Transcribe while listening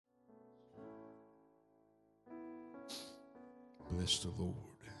Bless the Lord.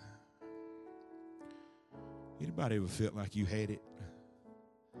 Anybody ever felt like you had it?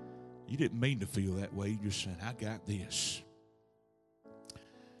 You didn't mean to feel that way. You just said, I got this.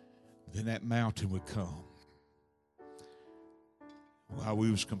 Then that mountain would come. While we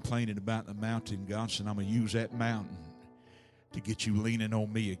was complaining about the mountain, God said, I'm going to use that mountain to get you leaning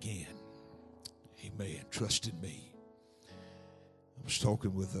on me again. Amen. Trust in me. I was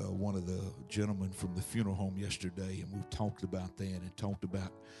talking with one of the gentlemen from the funeral home yesterday, and we talked about that and talked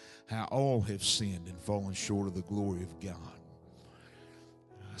about how all have sinned and fallen short of the glory of God.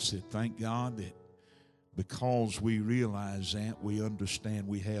 I said, thank God that because we realize that, we understand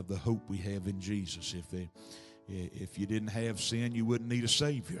we have the hope we have in Jesus. If you didn't have sin, you wouldn't need a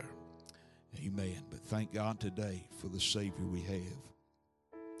Savior. Amen. But thank God today for the Savior we have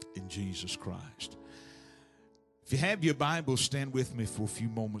in Jesus Christ. If you have your Bible, stand with me for a few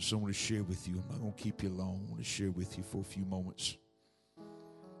moments. I want to share with you. I'm not going to keep you long. I want to share with you for a few moments.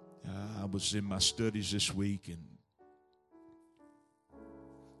 I was in my studies this week and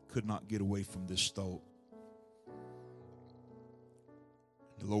could not get away from this thought.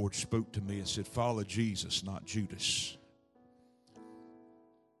 The Lord spoke to me and said, follow Jesus, not Judas.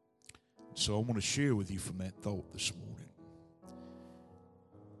 So I want to share with you from that thought this morning.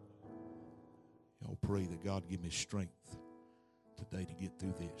 Y'all pray that God give me strength today to get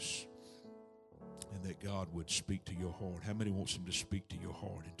through this. And that God would speak to your heart. How many wants Him to speak to your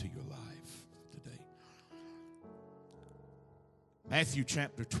heart and to your life today? Matthew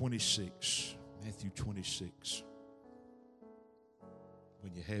chapter 26. Matthew 26.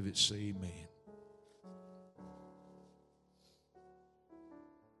 When you have it, say amen.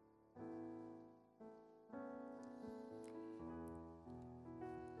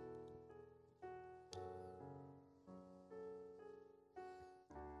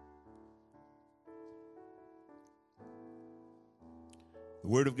 The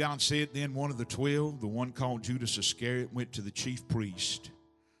Word of God said, then one of the 12, the one called Judas Iscariot, went to the chief priest.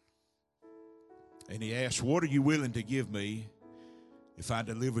 And he asked, what are you willing to give me if I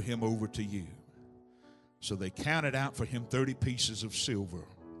deliver him over to you? So they counted out for him 30 pieces of silver.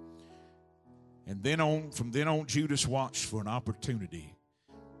 And from then on, Judas watched for an opportunity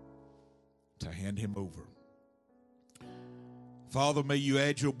to hand him over. Father, may you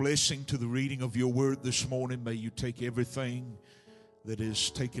add your blessing to the reading of your word this morning. May you take everything that has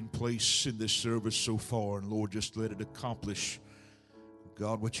taken place in this service so far, and Lord, just let it accomplish,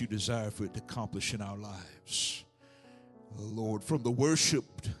 God, what you desire for it to accomplish in our lives. Lord, from the worship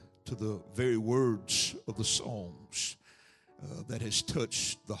to the very words of the songs that has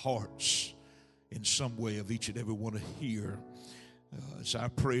touched the hearts in some way of each and every one here. It's our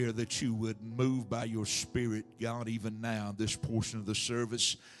prayer that you would move by your Spirit, God, even now, this portion of the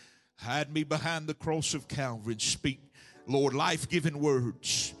service. Hide me behind the cross of Calvary and speak, Lord, life-giving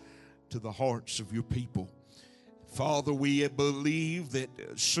words to the hearts of your people. Father, we believe that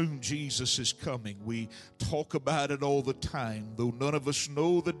soon Jesus is coming. We talk about it all the time, though none of us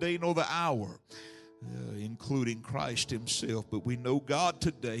know the day nor the hour, including Christ himself. But we know, God,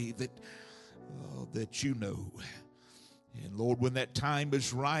 today that you know. And Lord, when that time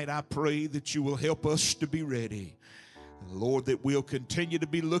is right, I pray that you will help us to be ready. Lord, that we'll continue to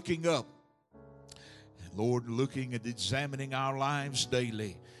be looking up. And Lord, looking and examining our lives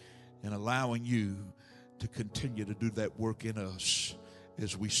daily and allowing you to continue to do that work in us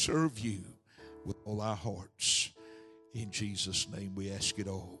as we serve you with all our hearts. In Jesus' name we ask it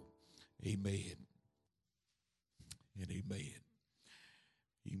all. Amen and amen.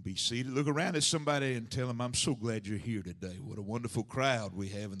 You can be seated. Look around at somebody and tell them, I'm so glad you're here today. What a wonderful crowd we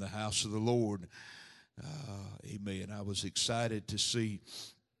have in the house of the Lord. Amen. I was excited to see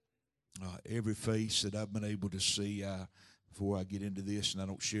every face that I've been able to see. Before I get into this, and I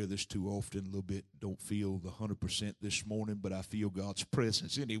don't share this too often, a little bit, don't feel the 100% this morning, but I feel God's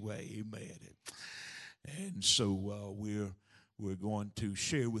presence anyway. Amen. And so we're going to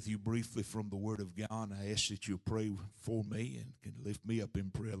share with you briefly from the Word of God. I ask that you pray for me and can lift me up in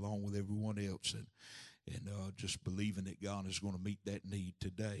prayer along with everyone else, and just believing that God is going to meet that need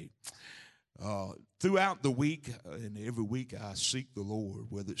today. Throughout the week and every week I seek the Lord,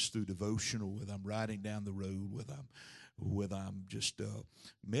 whether it's through devotion or whether I'm riding down the road, whether I'm just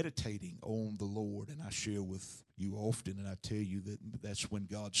meditating on the Lord, and I share with you often, and I tell you that that's when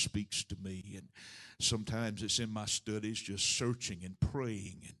God speaks to me. And sometimes it's in my studies, just searching and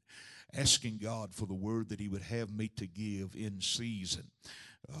praying and asking God for the word that he would have me to give in season.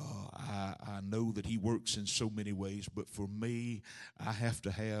 I know that he works in so many ways, but for me, I have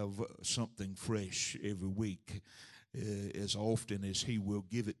to have something fresh every week. as often as he will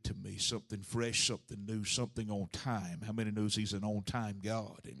give it to me, something fresh, something new, something on time. How many knows he's an on-time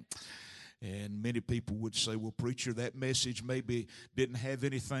God? And many people would say, well, preacher, that message maybe didn't have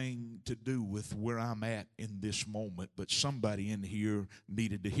anything to do with where I'm at in this moment, but somebody in here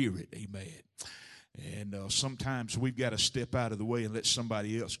needed to hear it. Amen. And sometimes we've got to step out of the way and let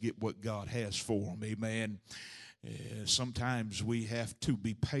somebody else get what God has for them. Amen. Sometimes we have to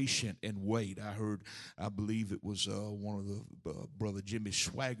be patient and wait. I believe it was one of the Brother Jimmy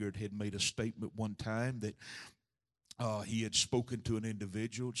Swaggart had made a statement one time that he had spoken to an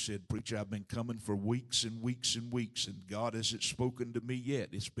individual, said, preacher, I've been coming for weeks and weeks and weeks, and God hasn't spoken to me yet.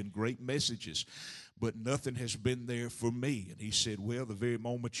 It's been great messages, but nothing has been there for me. And he said, well, the very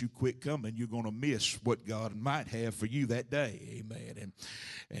moment you quit coming, you're going to miss what God might have for you that day. Amen.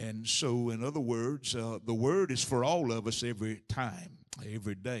 And so, in other words, the word is for all of us every time,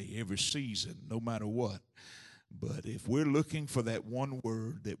 every day, every season, no matter what. But if we're looking for that one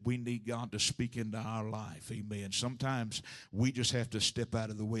word that we need God to speak into our life, amen, sometimes we just have to step out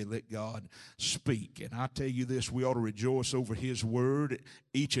of the way and let God speak. And I tell you this, we ought to rejoice over his word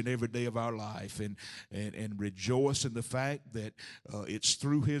each and every day of our life and rejoice in the fact that it's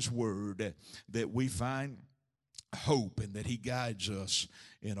through his word that we find hope and that he guides us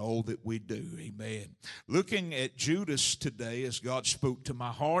in all that we do. Amen. Looking at Judas today, as God spoke to my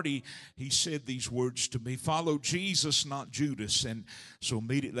heart, he said these words to me, follow Jesus, not Judas. And so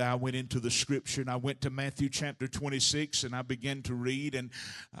immediately I went into the scripture and I went to Matthew chapter 26 and I began to read, and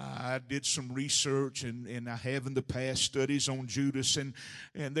I did some research and I have in the past studies on Judas, and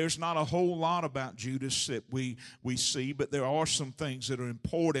there's not a whole lot about Judas that we see, but there are some things that are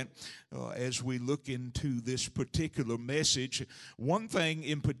important as we look into this particular message. One thing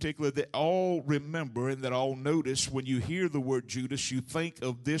in particular that all remember and that all notice, when you hear the word Judas, you think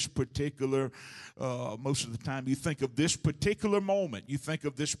of this particular, most of the time you think of this particular moment. You think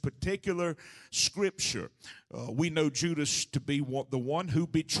of this particular scripture. We know Judas to be the one who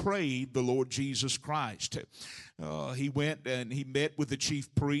betrayed the Lord Jesus Christ. He went and he met with the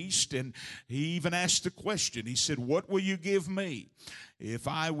chief priest, and he even asked the question. He said, what will you give me if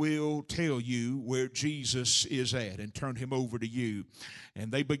I will tell you where Jesus is at and turn him over to you?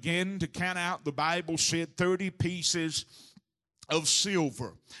 And they began to count out, the Bible said, 30 pieces of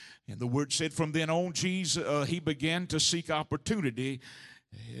silver. And the word said from then on, Jesus, he began to seek opportunity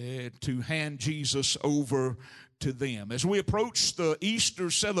to hand Jesus over to them. As we approach the Easter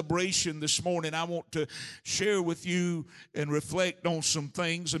celebration this morning, I want to share with you and reflect on some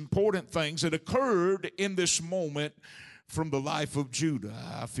things, important things that occurred in this moment from the life of Judah.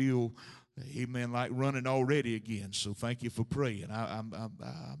 I feel, amen, like running already again, so thank you for praying. I'm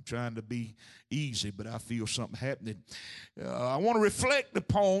trying to be easy, but I feel something happening. I want to reflect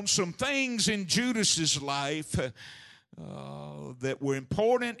upon some things in Judas's life that were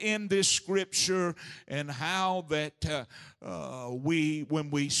important in this scripture, and how that when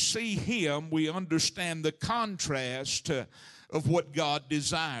we see him, we understand the contrast of what God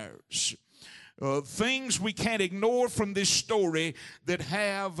desires. Things we can't ignore from this story that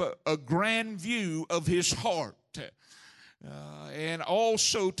have a grand view of his heart. And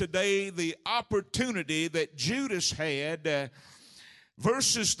also today, the opportunity that Judas had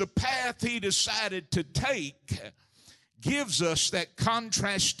versus the path he decided to take gives us that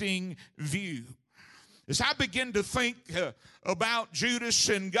contrasting view. As I begin to think about Judas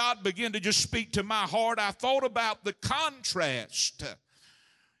and God began to just speak to my heart, I thought about the contrast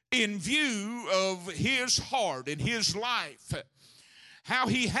in view of his heart and his life. How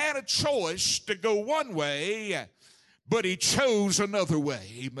he had a choice to go one way, but he chose another way.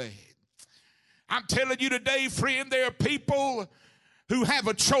 Amen. I'm telling you today, friend, there are people who have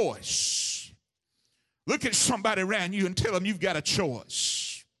a choice. Look at somebody around you and tell them you've got a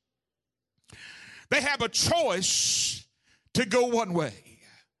choice. They have a choice to go one way,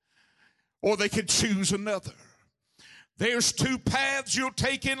 or they could choose another. There's two paths you'll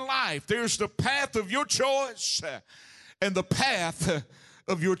take in life. There's the path of your choice and the path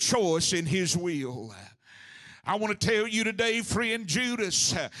of your choice in his will. I want to tell you today, friend,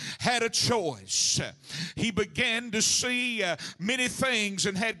 Judas had a choice. He began to see many things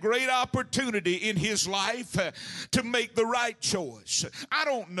and had great opportunity in his life to make the right choice. I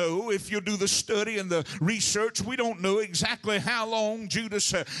don't know if you'll do the study and the research. We don't know exactly how long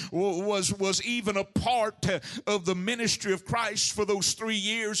Judas was even a part of the ministry of Christ for those 3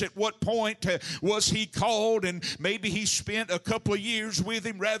 years. At what point was he called? And maybe he spent a couple of years with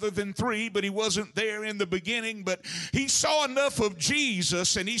him rather than 3, but he wasn't there in the beginning. anything, but he saw enough of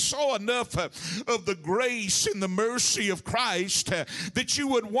Jesus and he saw enough of the grace and the mercy of Christ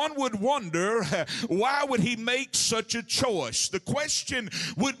that one would wonder, why would he make such a choice? The question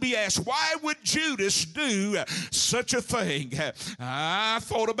would be asked, why would Judas do such a thing? I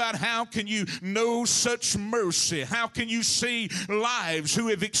thought about, how can you know such mercy? How can you see lives who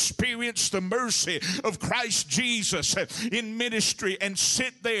have experienced the mercy of Christ Jesus in ministry and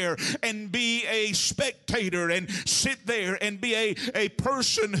sit there and be a spectator and sit there and be a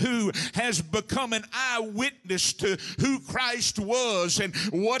person who has become an eyewitness to who Christ was and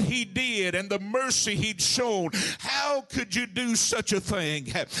what he did and the mercy he'd shown? How could you do such a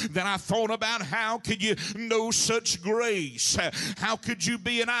thing? Then I thought about, how could you know such grace? How could you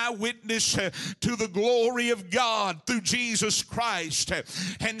be an eyewitness to the glory of God through Jesus Christ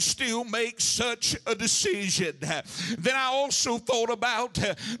and still make such a decision? Then I also thought about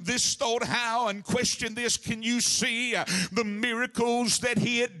this thought, how, and questioned this: can you see the miracles that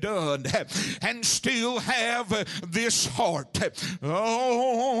he had done and still have this heart?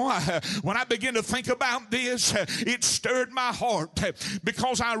 Oh, when I began to think about this, it stirred my heart,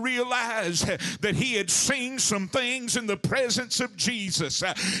 because I realized that he had seen some things in the presence of Jesus.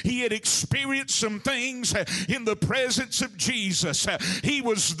 He had experienced some things in the presence of Jesus. He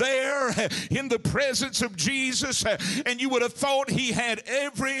was there in the presence of Jesus, and you would have thought he had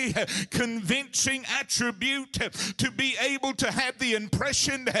every convincing attribute to be able to have the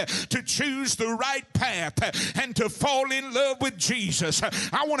impression to choose the right path and to fall in love with Jesus.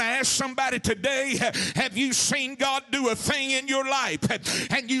 I want to ask somebody today, have you seen God do a thing in your life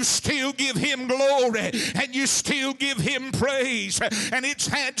and you still give him glory and you still give him praise, and it's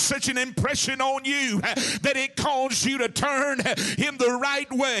had such an impression on you that it caused you to turn him the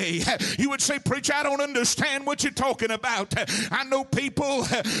right way? You would say, preacher, I don't understand what you're talking about. I know people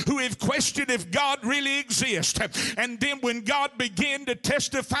who have questioned if God really exists, and then when God began to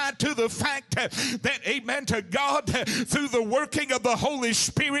testify to the fact that, amen to God, through the working of the Holy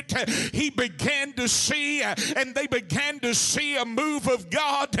Spirit, he began to see, and they began to see a move of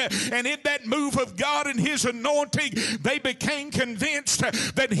God, and in that move of God and his anointing, they became convinced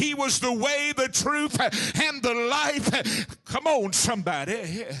that he was the way, the truth, and the life. Come on,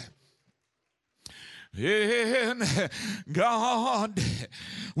 somebody. And God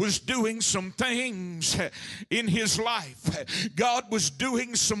was doing some things in his life. God was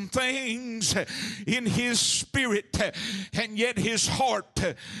doing some things in his spirit, and yet his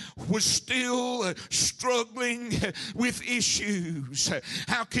heart was still struggling with issues.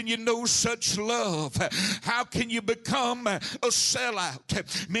 How can you know such love? How can you become a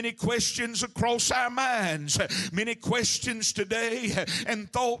sellout? Many questions across our minds, many questions today,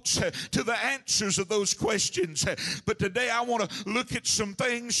 and thoughts to the answers of those questions. But today I want to look at some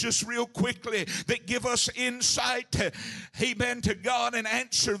things just real quickly that give us insight, amen to God, and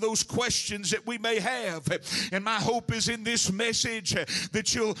answer those questions that we may have. And my hope is in this message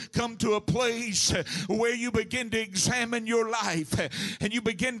that you'll come to a place where you begin to examine your life and you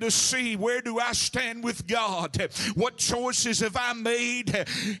begin to see, where do I stand with God? What choices have I made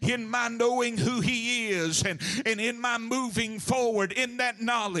in my knowing who he is, and in my moving forward in that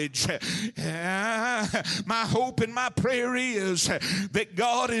knowledge? My hope and my prayer is that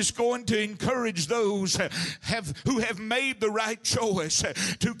God is going to encourage those who have made the right choice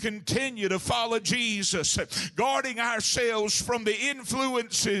to continue to follow Jesus, guarding ourselves from the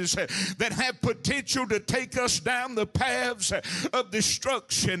influences that have potential to take us down the paths of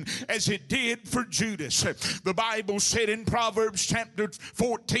destruction, as it did for Judas. The Bible said in Proverbs chapter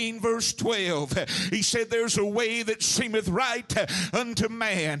 14 verse 12, he said, there's a way that seemeth right unto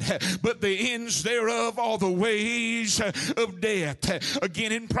man, but the ends thereof are the ways of death.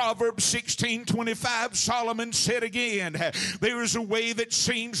 Again in Proverbs 16:25, Solomon said again, there is a way that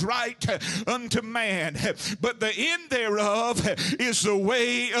seems right unto man, but the end thereof is the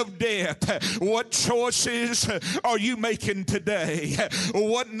way of death. What choices are you making today?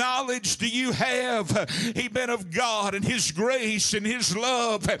 What knowledge do you have, amen, of God and his grace and his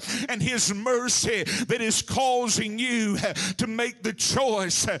love and his mercy that is causing you to make the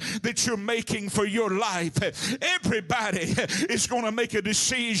choice that you're making for your life? Everybody is going to make a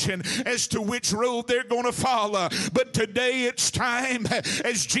decision as to which road they're going to follow, but today it's time,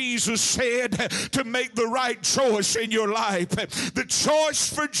 as Jesus said, to make the right choice in your life. The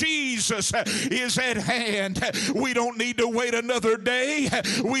choice for Jesus is at hand. We don't need to wait another day.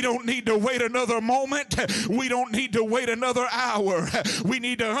 We don't need to wait another moment. We don't need to wait another hour. We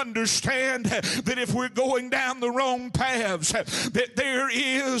need to understand that if we're going down the wrong paths, that there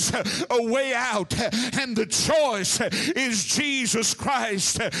is a way out. out, and the choice is Jesus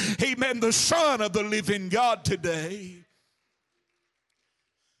Christ, amen, the Son of the living God today.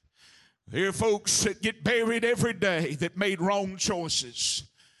 There are folks that get buried every day that made wrong choices.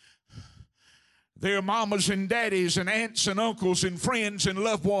 There are mamas and daddies and aunts and uncles and friends and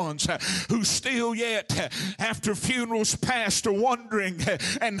loved ones who still yet, after funerals past, are wondering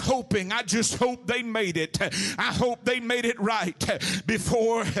and hoping, I just hope they made it. I hope they made it right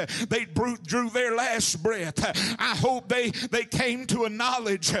before they drew their last breath. I hope they came to a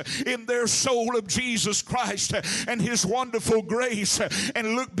knowledge in their soul of Jesus Christ and His wonderful grace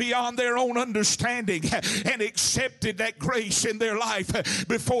and looked beyond their own understanding and accepted that grace in their life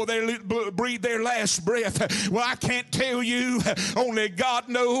before they breathed their last breath. Well, I can't tell you. Only God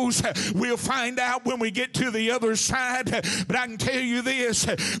knows. We'll find out when we get to the other side. But I can tell you this,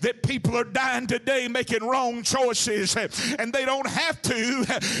 that people are dying today making wrong choices, and they don't have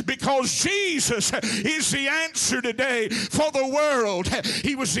to, because Jesus is the answer today for the world.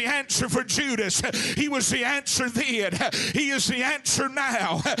 He was the answer for Judas. He was the answer then. He is the answer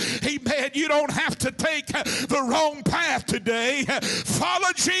now. Amen. You don't have to take the wrong path today.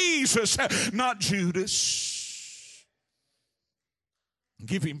 Follow Jesus, not Judas.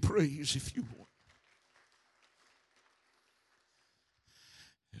 Give Him praise if you want.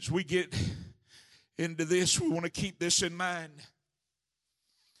 As we get into this, we want to keep this in mind.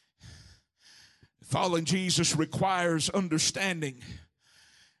 Following Jesus requires understanding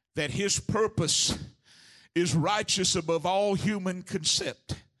that His purpose is righteous above all human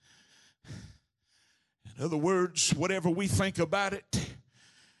concept. In other words, whatever we think about it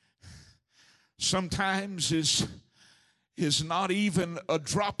sometimes is not even a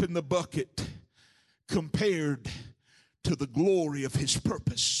drop in the bucket compared to the glory of His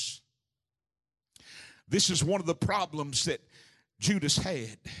purpose. This is one of the problems that Judas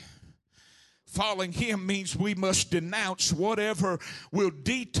had. Following Him means we must denounce whatever will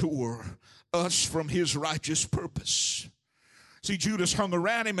detour us from His righteous purpose. See, Judas hung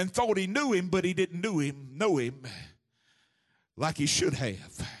around Him and thought he knew Him, but he didn't know him like he should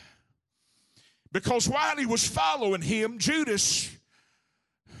have. Because while he was following Him, Judas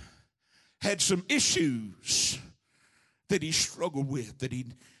had some issues that he struggled with, that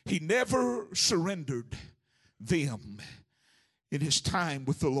he never surrendered them in his time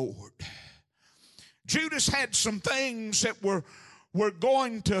with the Lord. Judas had some things that were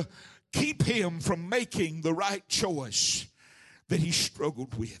going to keep him from making the right choice that he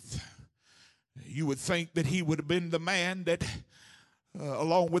struggled with. You would think that he would have been the man that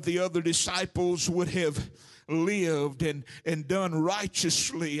along with the other disciples would have lived and done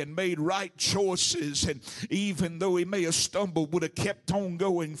righteously and made right choices, and even though he may have stumbled, would have kept on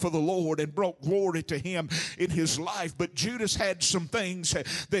going for the Lord and brought glory to Him in his life. But Judas had some things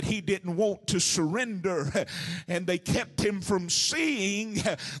that he didn't want to surrender, and they kept him from seeing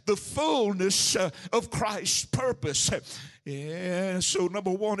the fullness of Christ's purpose. Yeah, so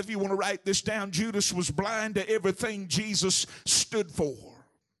number one, if you want to write this down, Judas was blind to everything Jesus stood for.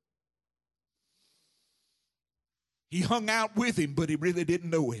 He hung out with Him, but he really didn't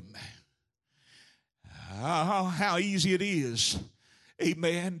know Him. How easy it is,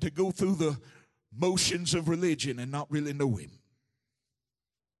 amen, to go through the motions of religion and not really know Him.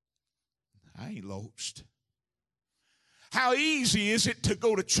 I ain't lost. How easy is it to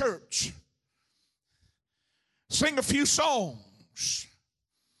go to church, sing a few songs,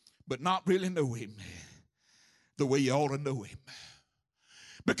 but not really know Him the way you ought to know Him.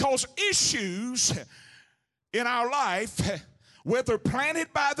 Because issues in our life, whether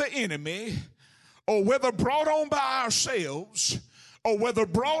planted by the enemy or whether brought on by ourselves or whether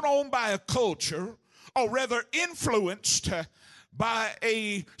brought on by a culture or whether influenced by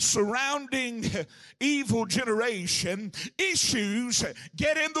a surrounding evil generation, issues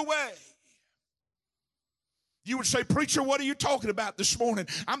get in the way. You would say, preacher, what are you talking about this morning?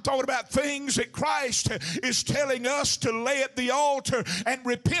 I'm talking about things that Christ is telling us to lay at the altar and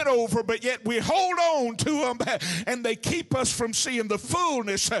repent over, but yet we hold on to them and they keep us from seeing the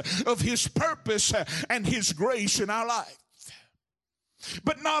fullness of His purpose and His grace in our life.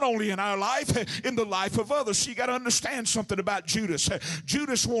 But not only in our life, in the life of others. So you got to understand something about Judas.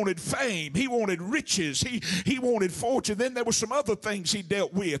 Judas wanted fame. He wanted riches. He wanted fortune. Then there were some other things he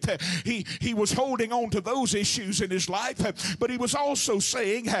dealt with. He was holding on to those issues in his life, but he was also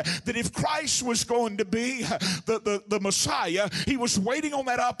saying that if Christ was going to be the Messiah, he was waiting on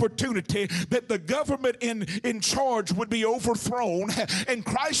that opportunity that the government in charge would be overthrown and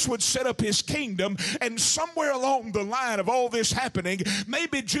Christ would set up His kingdom. And somewhere along the line of all this happening,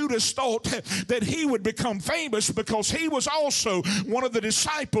 Maybe Judas thought that he would become famous because he was also one of the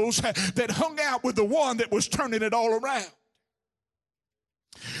disciples that hung out with the one that was turning it all around.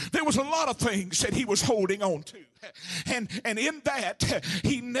 There was a lot of things that he was holding on to. And in that,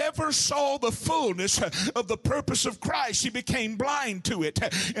 he never saw the fullness of the purpose of Christ. He became blind to it.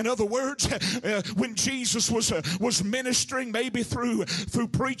 In other words, when Jesus was ministering, maybe through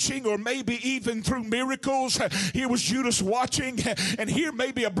preaching or maybe even through miracles, here was Judas watching, and here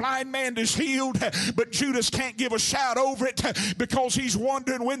maybe a blind man is healed, but Judas can't give a shout over it because he's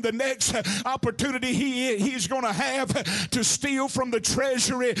wondering when the next opportunity he's going to have to steal from the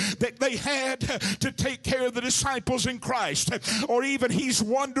treasury that they had to take care of the disciples in Christ. Or even he's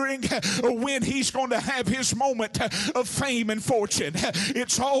wondering when he's going to have his moment of fame and fortune.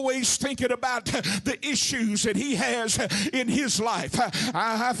 It's always thinking about the issues that he has in his life.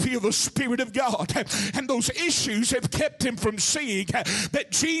 I feel the Spirit of God, and those issues have kept him from seeing that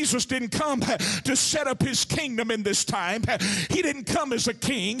Jesus didn't come to set up his kingdom in this time. He didn't come as a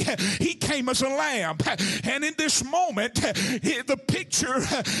king. He came as a lamb. And in this moment, the picture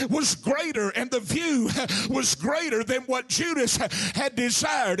was greater and the view was greater than what Judas had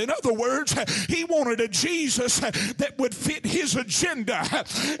desired. In other words, he wanted a Jesus that would fit his agenda.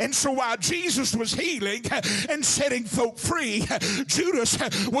 And so while Jesus was healing and setting folk free, Judas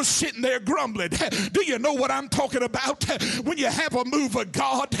was sitting there grumbling. Do you know what I'm talking about? When you have a move of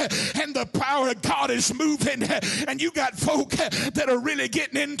God and the power of God is moving, and you got folk that are really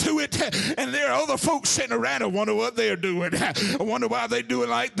getting into it, and there are other folks sitting around and wonder what they're doing. I wonder why they do it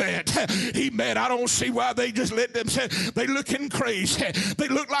like that. Amen. I don't see why they just let them say they looking crazy. They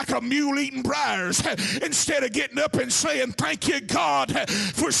look like a mule eating briars instead of getting up and saying, thank you, God,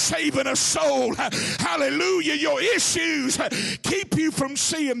 for saving a soul. Hallelujah. Your issues keep you from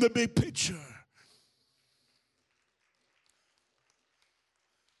seeing the big picture.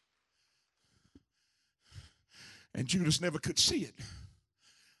 And Judas never could see it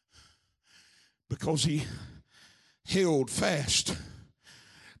because he held fast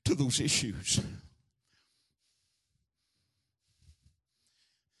to those issues.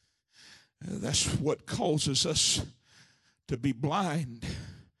 That's what causes us to be blind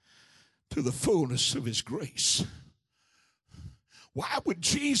to the fullness of his grace. Why would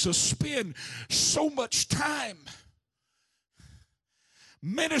Jesus spend so much time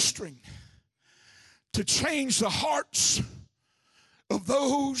ministering to change the hearts of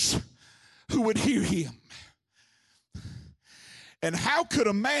those who would hear him? And how could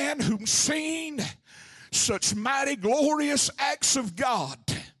a man whom seen such mighty glorious acts of God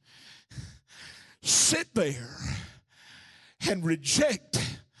sit there and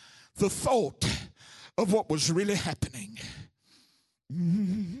reject the thought of what was really happening?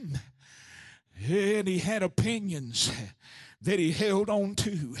 And he had opinions that he held on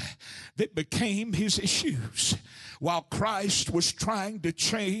to that became his issues. While Christ was trying to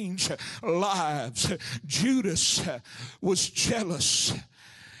change lives, Judas was jealous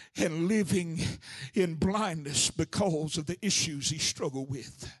and living in blindness because of the issues he struggled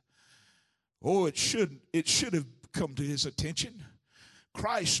with. Oh, it should have come to his attention.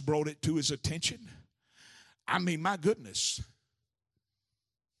 Christ brought it to his attention. I mean, my goodness.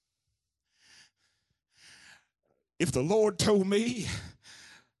 If the Lord told me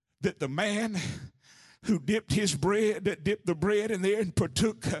that the man who dipped the bread in there and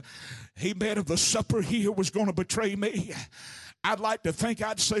partook, amen, of the supper here was going to betray me, I'd like to think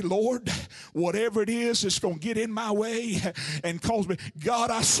I'd say, Lord, whatever it is that's going to get in my way and cause me, God,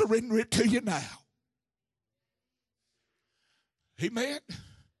 I surrender it to you now. Amen.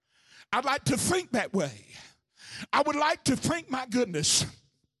 I'd like to think that way. I would like to think, my goodness,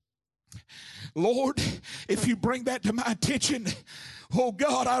 Lord, if you bring that to my attention, oh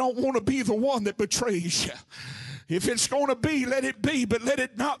God, I don't want to be the one that betrays you. If it's going to be, let it be, but let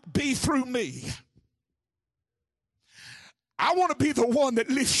it not be through me. I want to be the one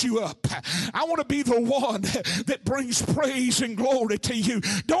that lifts you up. I want to be the one that brings praise and glory to you.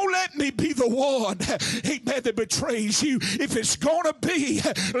 Don't let me be the one, amen, that betrays you. If it's going to be,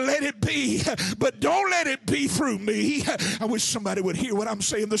 let it be. But don't let it be through me. I wish somebody would hear what I'm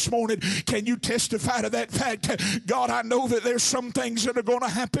saying this morning. Can you testify to that fact? God, I know that there's some things that are going to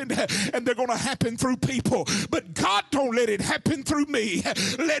happen, and they're going to happen through people. But God, don't let it happen through me.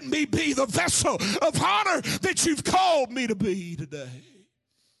 Let me be the vessel of honor that you've called me to be today.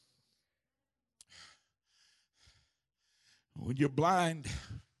 When you're blind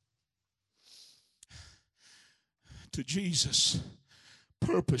to Jesus'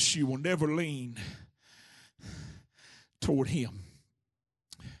 purpose, you will never lean toward him.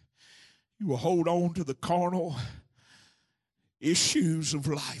 You will hold on to the carnal issues of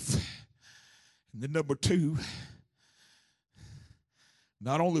life. And then number two,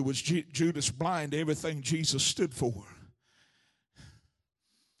 not only was Judas blind to everything Jesus stood for,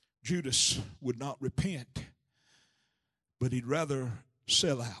 Judas would not repent, but he'd rather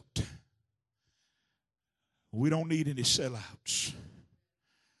sell out. We don't need any sellouts.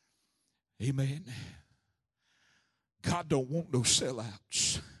 Amen. God don't want no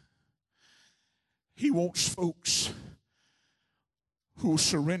sellouts. He wants folks who will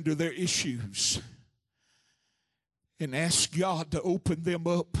surrender their issues and ask God to open them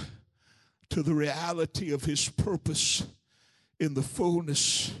up to the reality of His purpose in the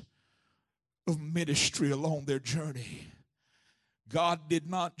fullness of ministry along their journey. God did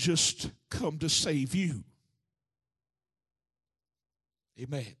not just come to save you.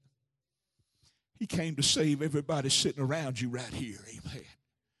 Amen. He came to save everybody sitting around you right here. Amen.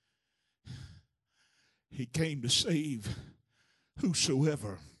 He came to save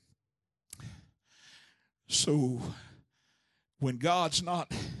whosoever. So when God's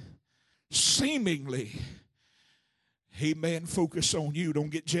not seemingly, amen, focus on you,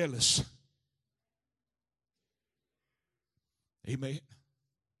 don't get jealous. Amen.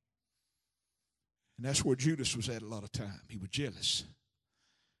 And that's where Judas was at a lot of time. He was jealous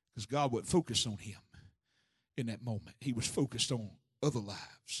because God wasn't focused on him in that moment. He was focused on other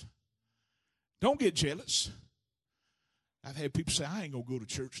lives. Don't get jealous. I've had people say, I ain't going to go to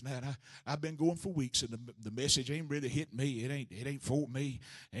church now. And I've been going for weeks, and the message ain't really hit me. It ain't for me.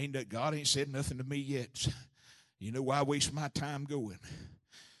 God ain't said nothing to me yet. You know why waste my time going?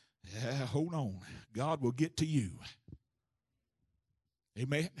 Hold on. God will get to you.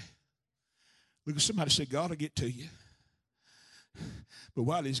 Amen. Look at somebody say, God will get to you. But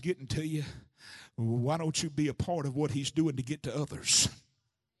while He's getting to you, why don't you be a part of what He's doing to get to others?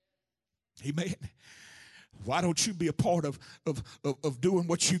 Amen. Why don't you be a part of doing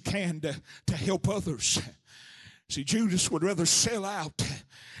what you can to help others? See, Judas would rather sell out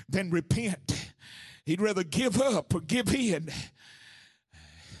than repent. He'd rather give up or give in.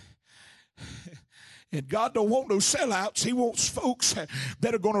 And God don't want no sellouts. He wants folks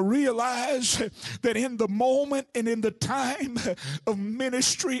that are going to realize that in the moment and in the time of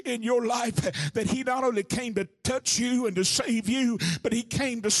ministry in your life, that He not only came to touch you and to save you, but He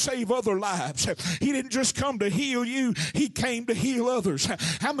came to save other lives. He didn't just come to heal you. He came to heal others.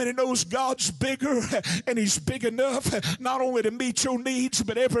 How many knows God's bigger and He's big enough not only to meet your needs,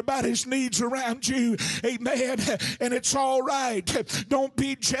 but everybody's needs around you? Amen. And it's all right. Don't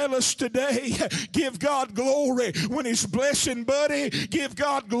be jealous today. Give God glory when He's blessing Buddy. Give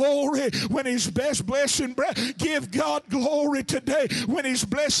God glory when He's best blessing Brad. Give God glory today when He's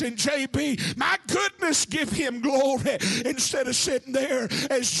blessing JB. My goodness, give Him glory instead of sitting there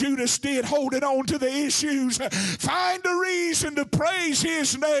as Judas did, holding on to the issues. Find a reason to praise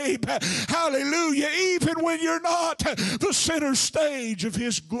His name. Hallelujah. Even when you're not the center stage of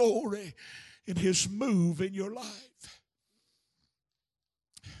His glory and His move in your life.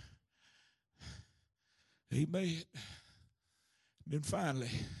 Amen. Then finally,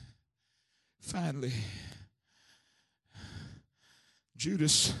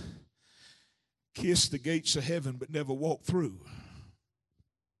 Judas kissed the gates of heaven but never walked through.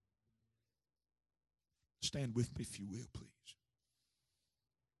 Stand with me if you will, please.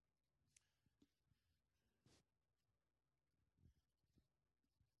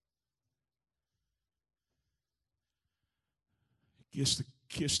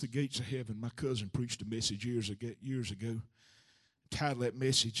 Kiss the gates of heaven. My cousin preached a message years ago. Titled that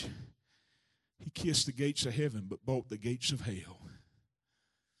message, He Kissed the Gates of Heaven but Bought the Gates of Hell.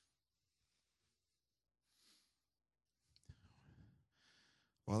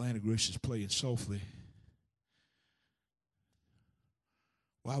 While Anna Grace is playing softly,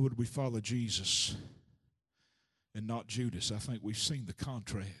 why would we follow Jesus and not Judas? I think we've seen the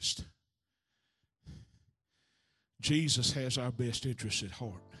contrast. Jesus has our best interests at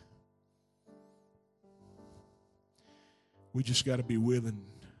heart. We just got to be willing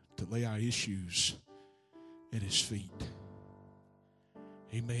to lay our issues at His feet.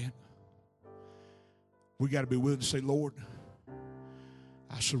 Amen. We got to be willing to say, Lord,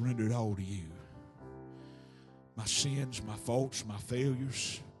 I surrender it all to You. My sins, my faults, my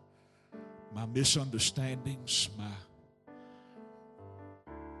failures, my misunderstandings,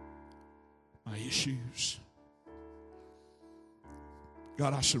 my issues.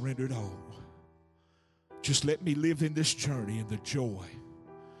 God, I surrender it all. Just let me live in this journey in the joy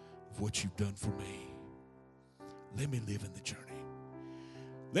of what You've done for me. Let me live in the journey.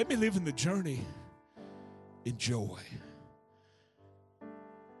 Let me live in the journey in joy.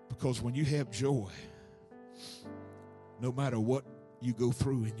 Because when you have joy, no matter what you go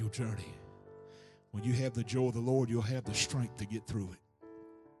through in your journey, when you have the joy of the Lord, you'll have the strength to get through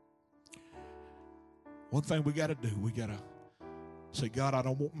it. One thing we got to do, we got to say, God, I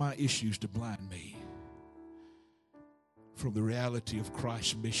don't want my issues to blind me from the reality of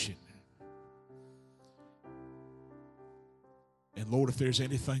Christ's mission. And Lord, if there's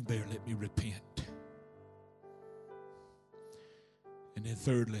anything there, let me repent. And then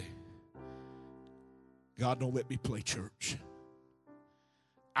thirdly, God, don't let me play church.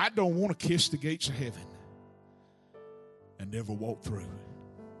 I don't want to kiss the gates of heaven and never walk through.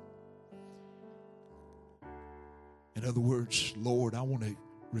 In other words, Lord, I want to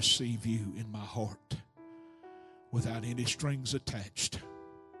receive you in my heart without any strings attached.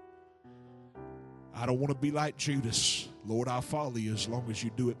 I don't want to be like Judas. Lord, I'll follow you as long as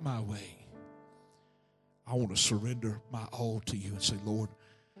you do it my way. I want to surrender my all to you and say, Lord,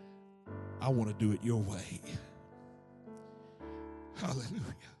 I want to do it your way. Hallelujah.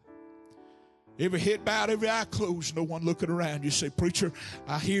 Every head bowed, every eye closed, no one looking around. You say, preacher,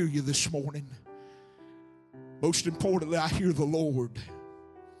 I hear you this morning. Most importantly, I hear the Lord.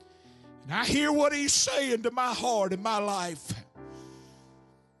 And I hear what he's saying to my heart and my life.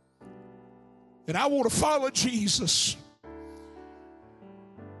 And I want to follow Jesus.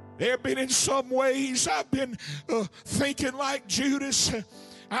 There have been in some ways I've been thinking like Judas.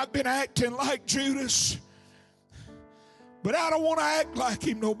 I've been acting like Judas. But I don't want to act like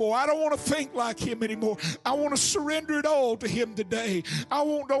him no more. I don't want to think like him anymore. I want to surrender it all to him today. I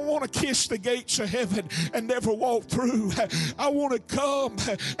don't want to kiss the gates of heaven and never walk through. I want to come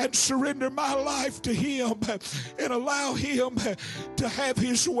and surrender my life to him and allow him to have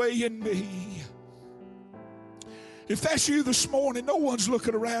his way in me. If that's you this morning, no one's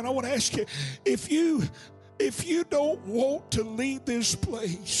looking around. I want to ask you, if you don't want to leave this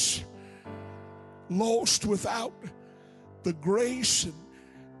place lost without the grace and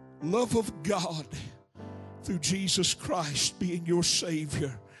love of God through Jesus Christ being your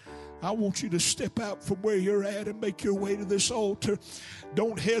Savior, I want you to step out from where you're at and make your way to this altar.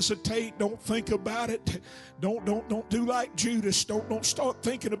 Don't hesitate. Don't think about it. Don't do like Judas. Don't start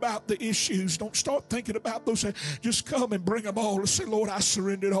thinking about the issues. Don't start thinking about those things. Just come and bring them all and say, Lord, I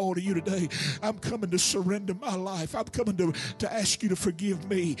surrender it all to you today. I'm coming to surrender my life. I'm coming to ask you to forgive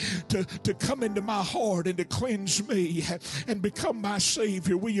me, to come into my heart and to cleanse me and become my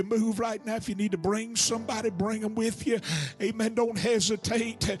Savior. Will you move right now? If you need to bring somebody, bring them with you. Amen. Don't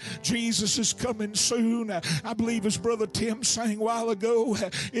hesitate. Jesus is coming soon. I believe as Brother Tim sang a while ago,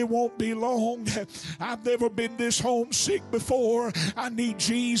 it won't be long. I've never been this homesick before. I need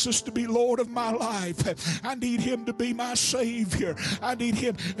Jesus to be Lord of my life. I need him to be my Savior. I need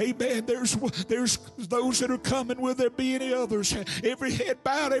him. Amen. There's those that are coming. Will there be any others? Every head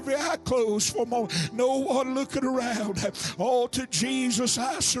bowed, every eye closed for a moment. No one looking around. All to Jesus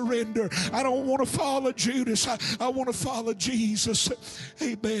I surrender. I don't want to follow Judas. I want to follow Jesus.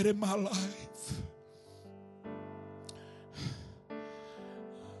 Amen. In my life.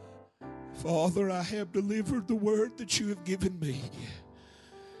 Father, I have delivered the word that you have given me.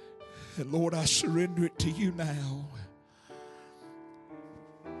 And Lord, I surrender it to you now.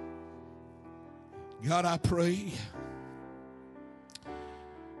 God, I pray,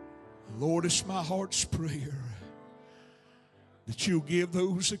 Lord, it's my heart's prayer that you'll give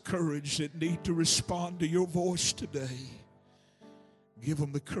those the courage that need to respond to your voice today. Give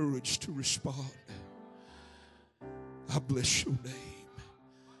them the courage to respond. I bless your name.